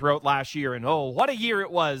throughout last year, and what a year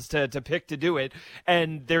it was to pick to do it.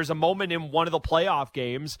 And there's a moment in one of the playoff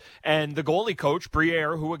games, and and the goalie coach,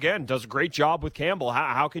 Briere, who, again, does a great job with Campbell.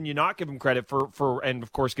 How can you not give him credit for and,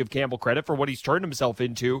 of course, give Campbell credit for what he's turned himself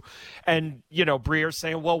into? And, Briere's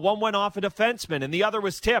saying, well, one went off a defenseman and the other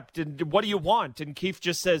was tipped, and what do you want? And Keefe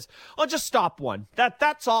just says, oh, just stop one.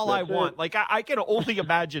 That's all I want. Like, I can only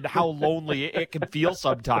imagine how lonely it can feel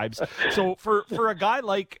sometimes. So for a guy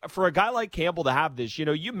like Campbell to have this,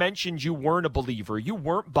 you mentioned you weren't a believer. You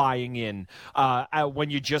weren't buying in when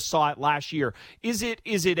you just saw it last year. Is it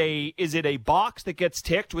a box that gets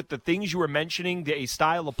ticked with the things you were mentioning, a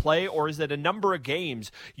style of play, or is it a number of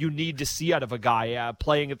games you need to see out of a guy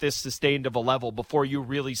playing at this sustained of a level before you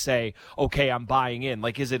really say, okay, I'm buying in?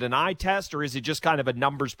 Like, is it an eye test, or is it just kind of a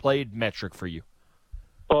numbers played metric for you?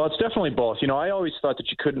 Well, it's definitely both. I always thought that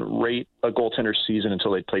you couldn't rate a goaltender's season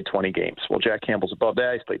until they played 20 games. Well, Jack Campbell's above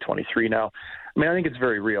that. He's played 23 now. I think it's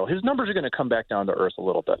very real. His numbers are going to come back down to earth a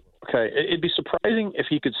little bit. Okay, it'd be surprising if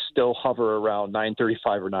he could still hover around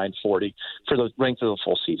 935 or 940 for the length of the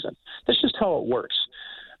full season. That's just how it works.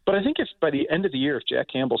 But I think if by the end of the year, if Jack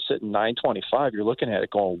Campbell's sitting 925, you're looking at it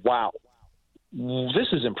going, wow, this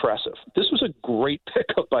is impressive. This was a great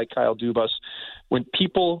pickup by Kyle Dubas when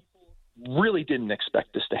people really didn't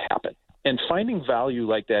expect this to happen. And finding value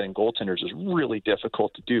like that in goaltenders is really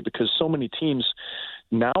difficult to do because so many teams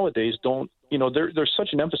nowadays don't, there's such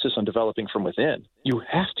an emphasis on developing from within. You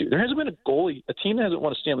have to. There hasn't been a team that hasn't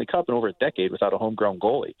won a Stanley Cup in over a decade without a homegrown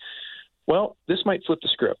goalie. Well, this might flip the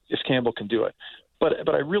script if Campbell can do it. But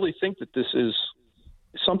I really think that this is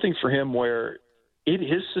something for him where it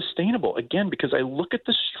is sustainable, again, because I look at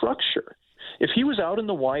the structure. If he was out in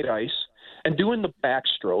the wide ice and doing the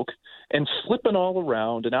backstroke and flipping all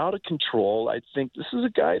around and out of control, I think this is a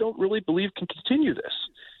guy I don't really believe can continue this.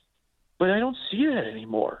 But I don't see that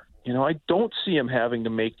anymore. I don't see him having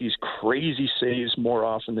to make these crazy saves more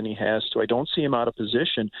often than he has to. I don't see him out of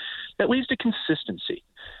position. That leads to consistency.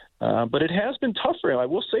 But it has been tough for him. I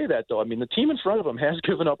will say that, though. The team in front of him has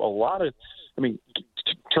given up a lot of,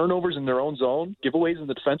 turnovers in their own zone, giveaways in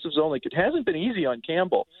the defensive zone. Like, it hasn't been easy on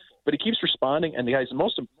Campbell, but he keeps responding. And the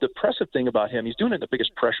most impressive thing about him, he's doing it the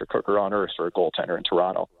biggest pressure cooker on earth for a goaltender in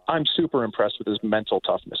Toronto. I'm super impressed with his mental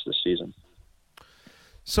toughness this season.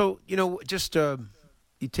 So, just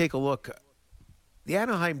you take a look. The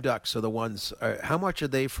Anaheim Ducks are the ones. How much are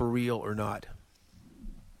they for real or not?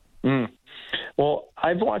 Well,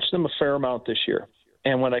 I've watched them a fair amount this year.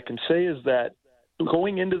 And what I can say is that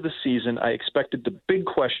going into the season, I expected the big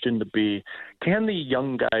question to be, can the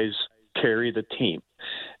young guys carry the team?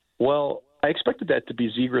 Well, I expected that to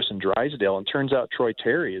be Zegras and Drysdale, and turns out Troy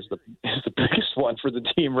Terry is the biggest one for the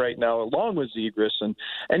team right now, along with Zegras and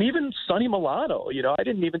even Sonny Milano. I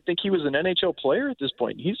didn't even think he was an NHL player at this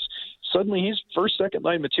point. He's first, second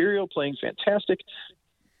line material, playing fantastic.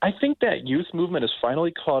 I think that youth movement has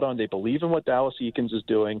finally caught on. They believe in what Dallas Eakins is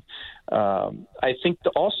doing. I think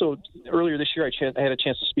also earlier this year I had a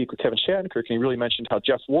chance to speak with Kevin Shattenkirk, and he really mentioned how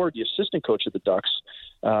Jeff Ward, the assistant coach of the Ducks,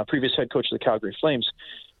 previous head coach of the Calgary Flames,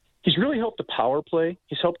 he's really helped the power play.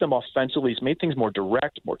 He's helped them offensively. He's made things more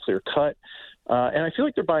direct, more clear-cut. And I feel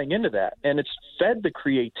like they're buying into that. And it's fed the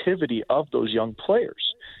creativity of those young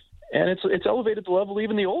players. And it's elevated the level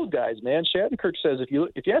even the old guys, man. Shattenkirk says if you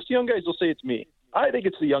ask the young guys, they'll say it's me. I think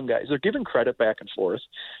it's the young guys. They're giving credit back and forth.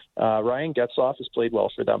 Ryan Getzlaf has played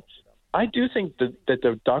well for them. I do think that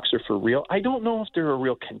the Ducks are for real. I don't know if they're a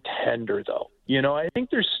real contender, though. I think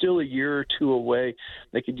they're still a year or two away.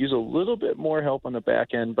 They could use a little bit more help on the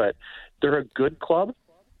back end, but they're a good club.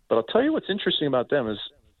 But I'll tell you what's interesting about them is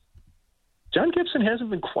John Gibson hasn't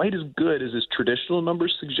been quite as good as his traditional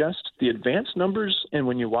numbers suggest. The advanced numbers, and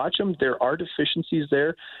when you watch them, there are deficiencies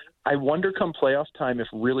there. I wonder come playoff time if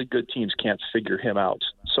really good teams can't figure him out.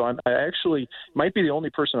 So I actually might be the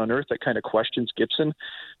only person on earth that kind of questions Gibson,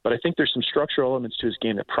 but I think there's some structural elements to his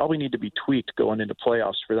game that probably need to be tweaked going into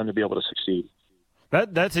playoffs for them to be able to succeed.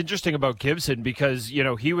 That's interesting about Gibson because,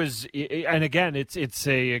 he was, and again, it's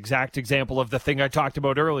a exact example of the thing I talked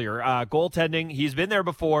about earlier. Goaltending, he's been there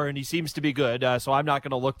before and he seems to be good, so I'm not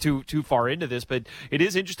going to look too far into this, but it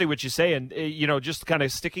is interesting what you say, and, just kind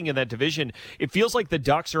of sticking in that division, it feels like the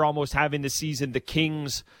Ducks are almost having the season the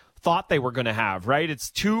Kings thought they were going to have, right?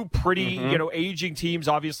 It's two pretty, aging teams.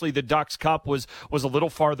 Obviously, the Ducks Cup was a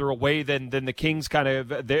little farther away than the Kings kind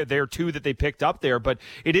of their two that they picked up there. But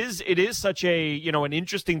it is such a, an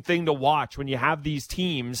interesting thing to watch when you have these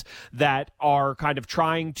teams that are kind of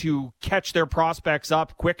trying to catch their prospects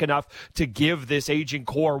up quick enough to give this aging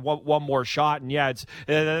core one more shot. And yeah,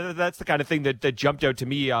 that's the kind of thing that jumped out to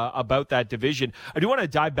me about that division. I do want to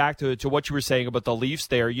dive back to what you were saying about the Leafs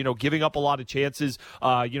there, giving up a lot of chances,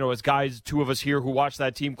 as guys, two of us here who watch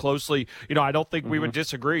that team closely, I don't think we would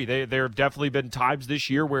disagree. There have definitely been times this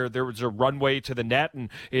year where there was a runway to the net, and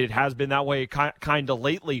it has been that way kind of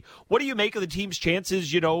lately. What do you make of the team's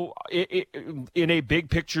chances, in a big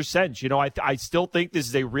picture sense? I still think this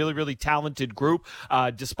is a really, really talented group,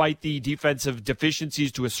 despite the defensive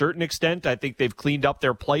deficiencies to a certain extent. I think they've cleaned up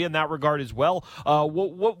their play in that regard as well.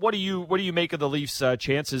 What do you make of the Leafs'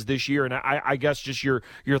 chances this year? And I guess just your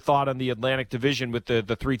thought on the Atlantic Division with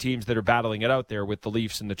the three teams that are battling it out there with the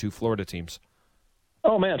Leafs and the two Florida teams.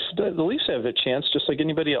 Oh, man, the Leafs have a chance just like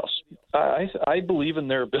anybody else. I believe in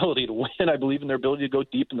their ability to win. I believe in their ability to go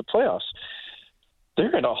deep in the playoffs.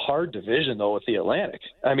 They're in a hard division, though, with the Atlantic.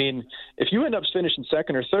 I mean, if you end up finishing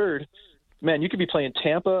second or third, man, you could be playing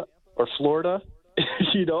Tampa or Florida.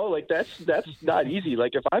 That's not easy.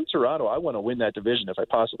 Like, if I'm Toronto, I want to win that division if I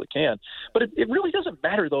possibly can. But it really doesn't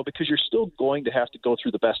matter, though, because you're still going to have to go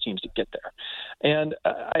through the best teams to get there. And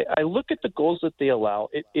I look at the goals that they allow.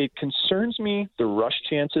 It concerns me, the rush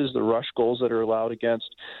chances, the rush goals that are allowed against.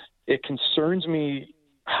 It concerns me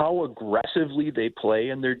how aggressively they play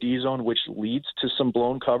in their D zone, which leads to some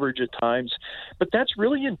blown coverage at times. But that's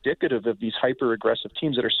really indicative of these hyper-aggressive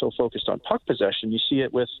teams that are so focused on puck possession. You see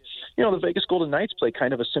it with, the Vegas Golden Knights play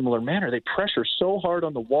kind of a similar manner. They pressure so hard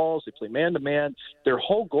on the walls. They play man-to-man. Their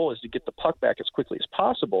whole goal is to get the puck back as quickly as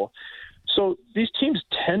possible. So these teams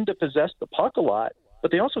tend to possess the puck a lot,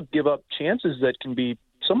 but they also give up chances that can be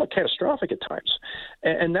somewhat catastrophic at times.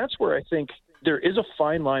 And that's where I think there is a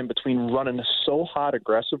fine line between running so hot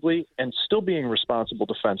aggressively and still being responsible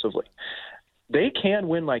defensively. They can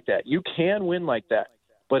win like that. You can win like that,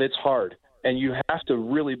 but it's hard, and you have to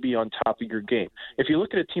really be on top of your game. If you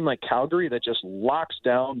look at a team like Calgary that just locks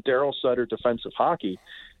down Daryl Sutter defensive hockey,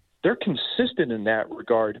 they're consistent in that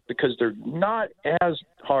regard because they're not as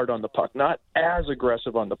hard on the puck, not as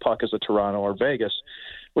aggressive on the puck as a Toronto or Vegas,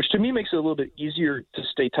 which to me makes it a little bit easier to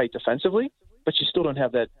stay tight defensively, but you still don't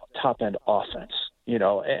have that top-end offense,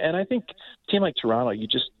 And I think a team like Toronto, you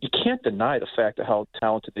can't deny the fact of how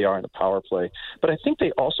talented they are in the power play. But I think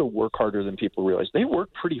they also work harder than people realize. They work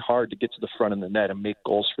pretty hard to get to the front of the net and make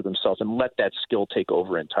goals for themselves and let that skill take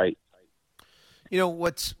over in tight.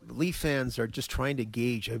 What Leaf fans are just trying to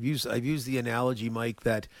gauge. I've used the analogy, Mike,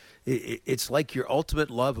 that it's like your ultimate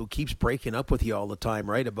love who keeps breaking up with you all the time,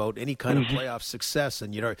 right? About any kind of playoff success,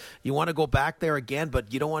 and you want to go back there again,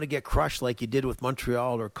 but you don't want to get crushed like you did with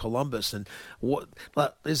Montreal or Columbus. And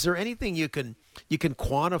is there anything you can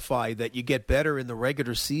quantify that you get better in the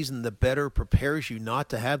regular season that better prepares you not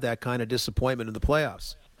to have that kind of disappointment in the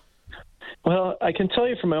playoffs? Well, I can tell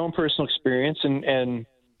you from my own personal experience, and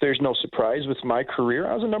there's no surprise with my career.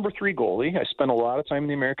 I was a number 3 goalie. I spent a lot of time in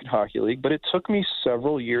the American Hockey League, but it took me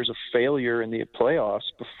several years of failure in the playoffs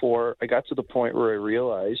before I got to the point where I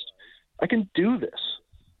realized I can do this.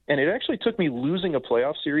 And it actually took me losing a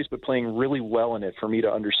playoff series but playing really well in it for me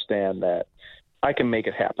to understand that I can make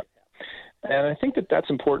it happen. And I think that that's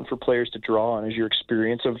important for players to draw on, is your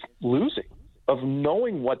experience of losing, of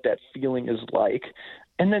knowing what that feeling is like,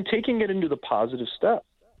 and then taking it into the positive step.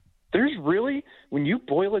 There's really, when you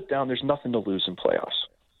boil it down, there's nothing to lose in playoffs.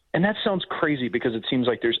 And that sounds crazy because it seems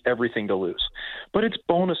like there's everything to lose. But it's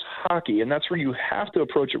bonus hockey, and that's where you have to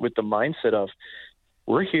approach it with the mindset of,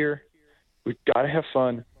 we're here, we've got to have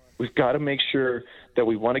fun, we've got to make sure that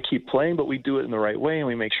we want to keep playing, but we do it in the right way, and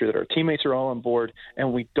we make sure that our teammates are all on board,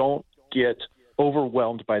 and we don't get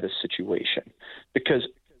overwhelmed by the situation. Because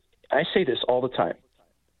I say this all the time.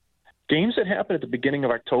 Games that happen at the beginning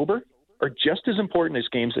of October are just as important as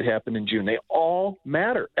games that happen in June. They all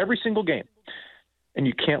matter, every single game. And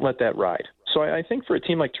you can't let that ride. So I think for a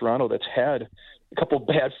team like Toronto that's had a couple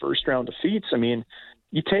bad first-round defeats, I mean,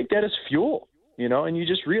 you take that as fuel, and you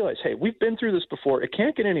just realize, hey, we've been through this before. It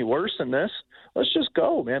can't get any worse than this. Let's just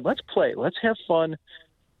go, man. Let's play. Let's have fun.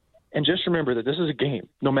 And just remember that this is a game.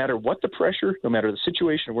 No matter what the pressure, no matter the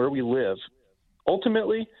situation where we live,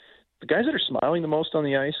 ultimately, the guys that are smiling the most on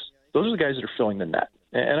the ice, those are the guys that are filling the net.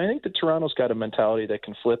 And I think that Toronto's got a mentality that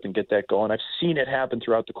can flip and get that going. I've seen it happen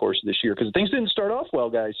throughout the course of this year because things didn't start off well,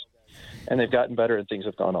 guys, and they've gotten better and things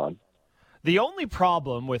have gone on. The only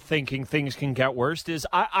problem with thinking things can get worse is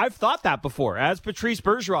I've thought that before, as Patrice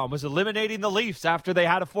Bergeron was eliminating the Leafs after they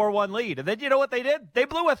had a 4-1 lead. And then you know what they did? They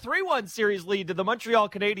blew a 3-1 series lead to the Montreal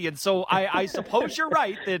Canadiens. So I suppose you're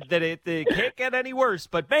right that it can't get any worse.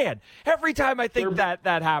 But, man, every time I think that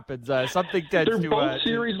happens, something tends to... They're both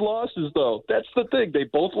series losses, though. That's the thing. They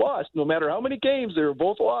both lost. No matter how many games, they were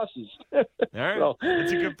both losses. All right. So,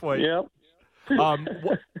 that's a good point. Yeah.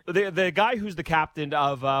 The guy who's the captain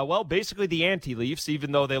of, basically the anti-Leafs,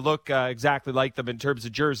 even though they look exactly like them in terms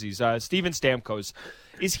of jerseys, Steven Stamkos,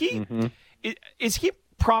 is he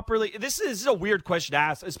properly? This is a weird question to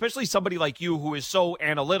ask, especially somebody like you who is so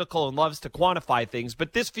analytical and loves to quantify things,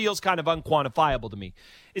 but this feels kind of unquantifiable to me.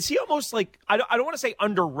 Is he almost like, I don't want to say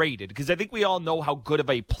underrated, because I think we all know how good of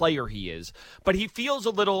a player he is, but he feels a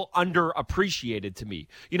little underappreciated to me.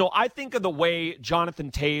 I think of the way Jonathan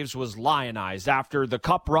Toews was lionized after the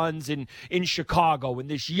cup runs in Chicago, and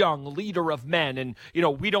this young leader of men, and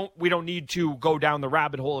we don't need to go down the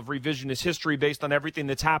rabbit hole of revisionist history based on everything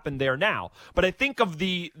that's happened there now. But I think of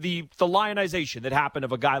the lionization that happened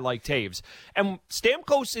of a guy like Toews. And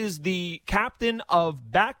Stamkos is the captain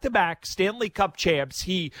of back-to-back Stanley Cup champs.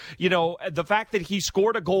 The fact that he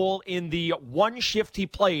scored a goal in the one shift he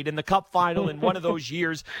played in the Cup final in one of those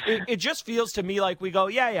years, it just feels to me like we go,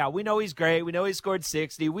 yeah, we know he's great. We know he scored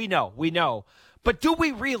 60. We know. But do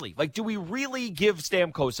we really? Do we really give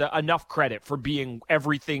Stamkos enough credit for being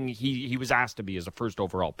everything he was asked to be as a first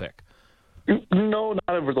overall pick? No, not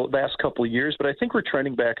over the last couple of years, but I think we're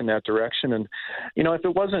trending back in that direction. And, if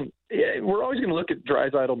it wasn't, we're always going to look at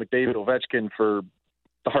Draisaitl, McDavid, Ovechkin for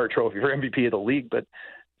the Hart Trophy or MVP of the league, but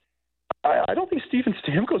I don't think Steven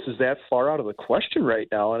Stamkos is that far out of the question right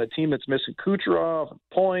now on a team that's missing Kucherov,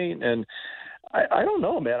 Point, and I don't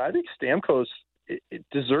know, man. I think Stamkos it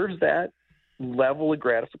deserves that level of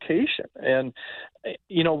gratification. And,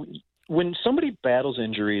 when somebody battles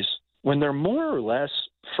injuries, when they're more or less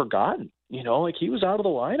forgotten, he was out of the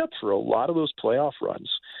lineup for a lot of those playoff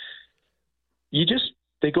runs.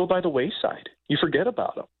 They go by the wayside. You forget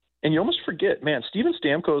about them. And you almost forget, man, Steven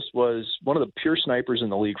Stamkos was one of the pure snipers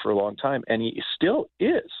in the league for a long time, and he still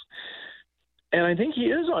is. And I think he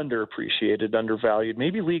is underappreciated, undervalued,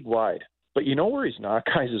 maybe league-wide. But where he's not,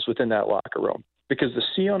 guys, is within that locker room. Because the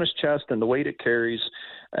C on his chest and the weight it carries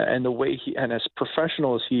and the way and as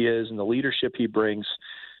professional as he is and the leadership he brings,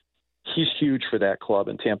 he's huge for that club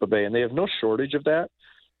in Tampa Bay. And they have no shortage of that.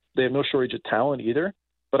 They have no shortage of talent either.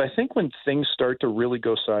 But I think when things start to really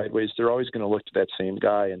go sideways, they're always going to look to that same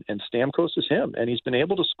guy. And Stamkos is him. And he's been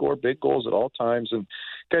able to score big goals at all times. And,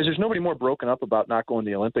 guys, there's nobody more broken up about not going to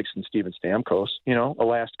the Olympics than Steven Stamkos. A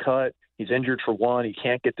last cut. He's injured for one. He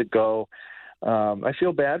can't get to go. I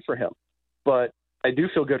feel bad for him. But I do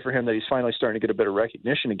feel good for him that he's finally starting to get a bit of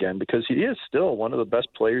recognition again, because he is still one of the best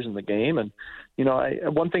players in the game. And,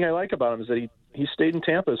 one thing I like about him is that he stayed in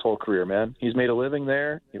Tampa his whole career, man. He's made a living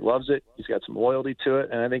there. He loves it. He's got some loyalty to it.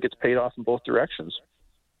 And I think it's paid off in both directions.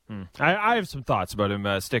 I have some thoughts about him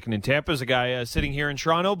sticking in Tampa as a guy sitting here in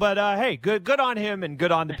Toronto. But, hey, good on him and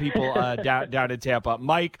good on the people down in Tampa.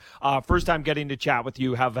 Mike, first time getting to chat with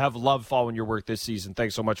you. Have loved following your work this season.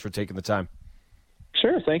 Thanks so much for taking the time.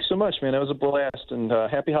 Sure. Thanks so much, man. That was a blast. And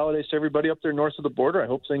happy holidays to everybody up there north of the border. I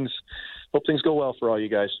hope things go well for all you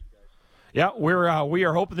guys. Yeah, we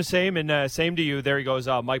are hoping the same, and same to you. There he goes,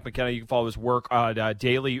 Mike McKenna. You can follow his work on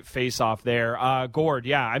Daily Face-Off there. Gord,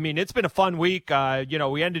 yeah, I mean, it's been a fun week.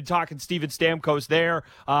 We ended talking Steven Stamkos there.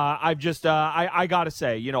 I got to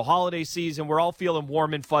say, holiday season, we're all feeling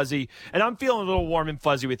warm and fuzzy, and I'm feeling a little warm and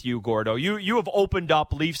fuzzy with you, Gordo. You have opened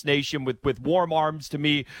up Leafs Nation with warm arms to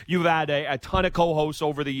me. You've had a ton of co-hosts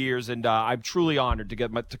over the years, and I'm truly honored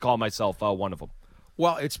to call myself one of them.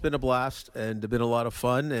 Well, it's been a blast and been a lot of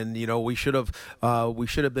fun, and we should have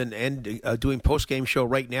been doing post game show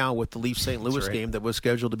right now with the Leafs St. Louis game that was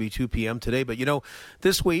scheduled to be 2 p.m. today. But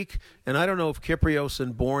this week, and I don't know if Kyprios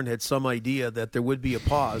and Bourne had some idea that there would be a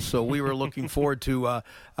pause, so we were looking forward to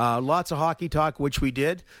lots of hockey talk, which we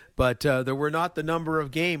did. But there were not the number of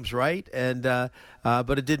games, right? And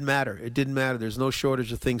but it didn't matter. It didn't matter. There's no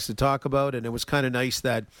shortage of things to talk about, and it was kind of nice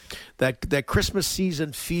that Christmas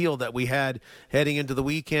season feel that we had heading into the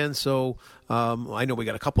weekend. So I know we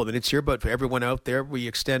got a couple of minutes here, but for everyone out there, we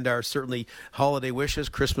extend our certainly holiday wishes,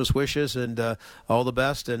 Christmas wishes, and all the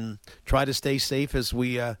best, and try to stay safe as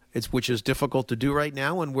which is difficult to do right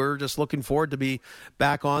now. And we're just looking forward to be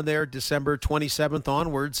back on there December 27th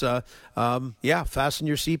onwards. Fasten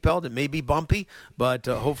your seatbelt. It may be bumpy, but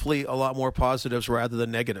hopefully a lot more positives rather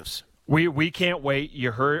than negatives. We can't wait.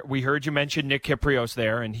 We heard you mention Nick Kyprios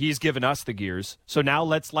there, and he's given us the gears. So now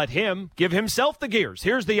let's let him give himself the gears.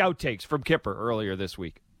 Here's the outtakes from Kipper earlier this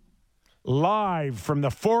week. Live from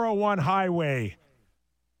the 401 highway.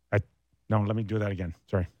 No, let me do that again.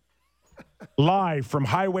 Sorry. Live from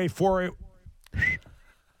Highway 4.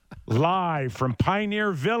 Live from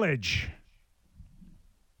Pioneer Village.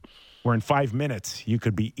 Where in 5 minutes you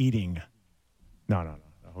could be eating. No.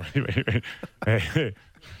 Wait.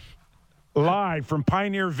 Live from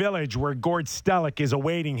Pioneer Village, where Gord Stellick is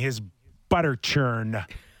awaiting his butter churn.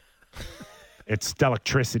 It's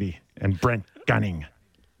Stellictricity and Brent Gunning.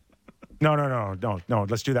 No.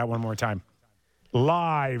 Let's do that one more time.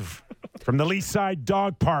 Live from the Leaside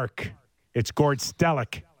Dog Park, It's Gord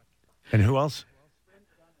Stellick. And who else?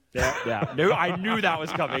 Yeah. I knew that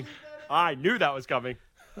was coming.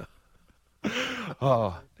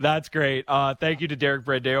 Oh, that's great. Thank you to Derek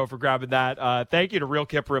Brandeo for grabbing that. Thank you to Real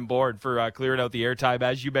Kipper and Board for clearing out the airtime.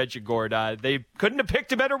 As you mentioned, Gord, they couldn't have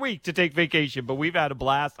picked a better week to take vacation, but we've had a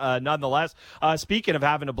blast nonetheless. Speaking of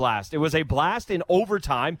having a blast, it was a blast in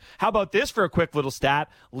overtime. How about this for a quick little stat?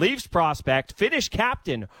 Leafs prospect, Finnish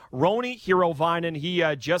captain, Roni Hirvonen, he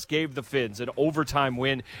just gave the Finns an overtime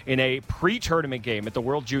win in a pre-tournament game at the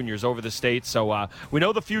World Juniors over the States. So we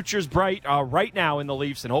know the future's bright right now in the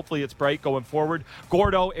Leafs, and hopefully it's bright going forward.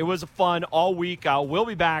 Gordo, it was fun all week. We'll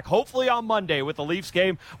be back hopefully on Monday with the Leafs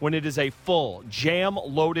game when it is a full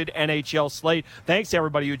jam-loaded NHL slate. Thanks to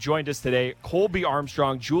everybody who joined us today. Colby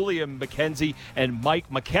Armstrong, Julia McKenzie, and Mike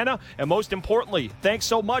McKenna. And most importantly, thanks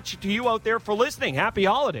so much to you out there for listening. Happy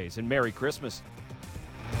holidays and Merry Christmas.